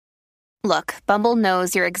Look, Bumble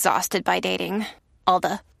knows you're exhausted by dating. All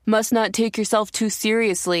the must not take yourself too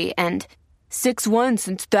seriously and 6'1"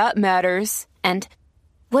 since that matters. And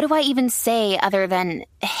what do I even say other than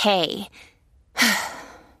hey?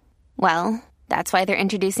 Well, that's why they're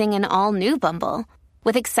introducing an all-new Bumble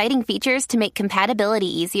with exciting features to make compatibility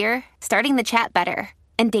easier, starting the chat better,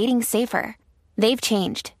 and dating safer. They've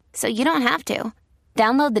changed, so you don't have to.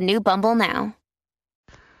 Download the new Bumble now.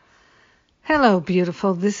 Hello,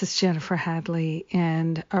 beautiful. This is Jennifer Hadley,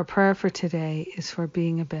 and our prayer for today is for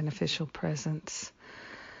being a beneficial presence.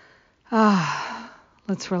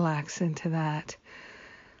 Let's relax into that.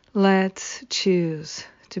 Let's choose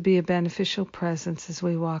to be a beneficial presence as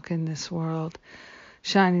we walk in this world,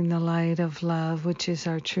 shining the light of love, which is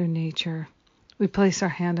our true nature. We place our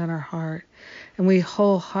hand on our heart, and we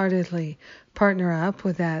wholeheartedly partner up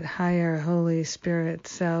with that higher Holy Spirit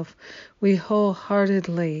self. We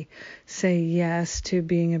wholeheartedly say yes to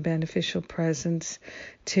being a beneficial presence,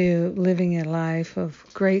 to living a life of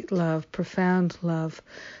great love, profound love,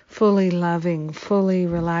 fully loving, fully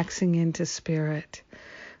relaxing into spirit,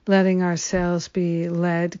 letting ourselves be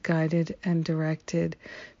led, guided, and directed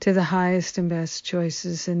to the highest and best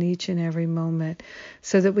choices in each and every moment,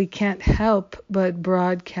 so that we can't help but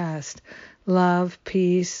broadcast love,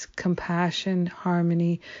 peace, compassion,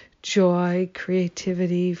 harmony, joy,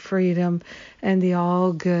 creativity, freedom, and the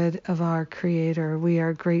all good of our Creator. We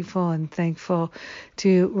are grateful and thankful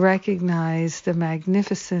to recognize the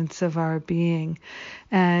magnificence of our being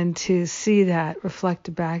and to see that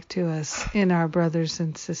reflected back to us in our brothers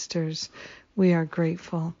and sisters. We are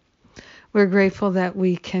grateful. We're grateful that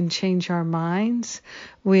we can change our minds.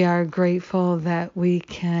 We are grateful that we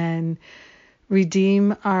can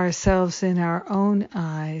redeem ourselves in our own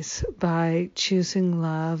eyes by choosing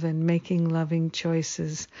love and making loving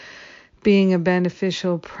choices. Being a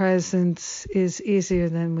beneficial presence is easier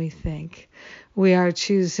than we think. We are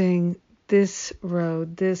choosing this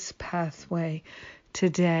road, this pathway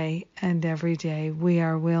today and every day. We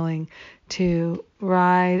are willing to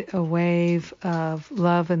ride a wave of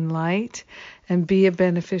love and light and be a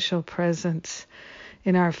beneficial presence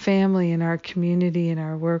in our family, in our community, in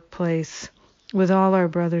our workplace, with all our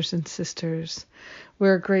brothers and sisters.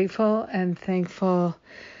 We're grateful and thankful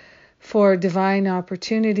for divine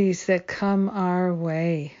opportunities that come our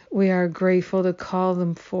way. We are grateful to call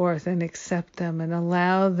them forth and accept them and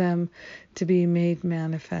allow them to be made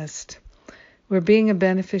manifest. We're being a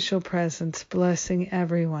beneficial presence, blessing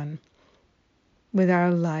everyone with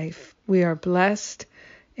our life. We are blessed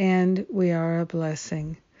and we are a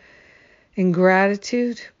blessing. In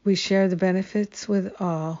gratitude, we share the benefits with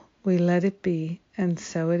all. We let it be, and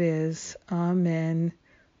so it is. Amen.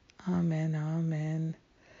 Amen. Amen.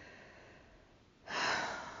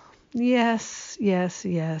 Yes, yes,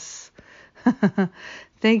 yes.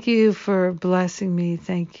 Thank you for blessing me.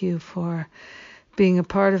 Thank you for being a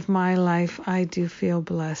part of my life. I do feel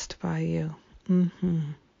blessed by you.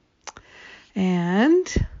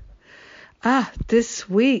 And this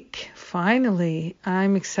week, finally,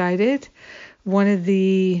 I'm excited. One of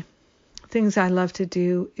the things I love to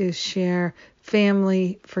do is share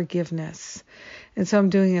family forgiveness. And so I'm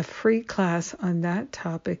doing a free class on that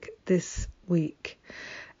topic this week.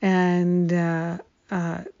 And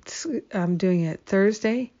I'm doing it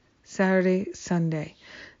Thursday, Saturday, Sunday.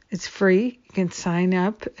 It's free. You can sign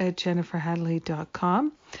up at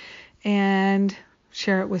jenniferhadley.com and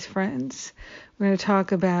share it with friends. We're going to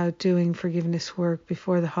talk about doing forgiveness work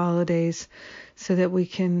before the holidays so that we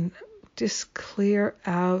can just clear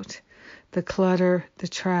out the clutter, the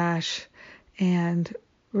trash, and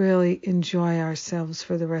really enjoy ourselves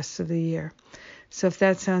for the rest of the year. So if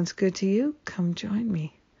that sounds good to you, come join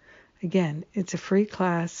me. Again, it's a free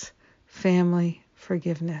class, family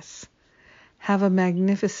forgiveness. Have a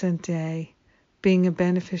magnificent day, being a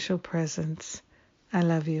beneficial presence. I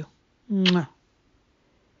love you. Mwah.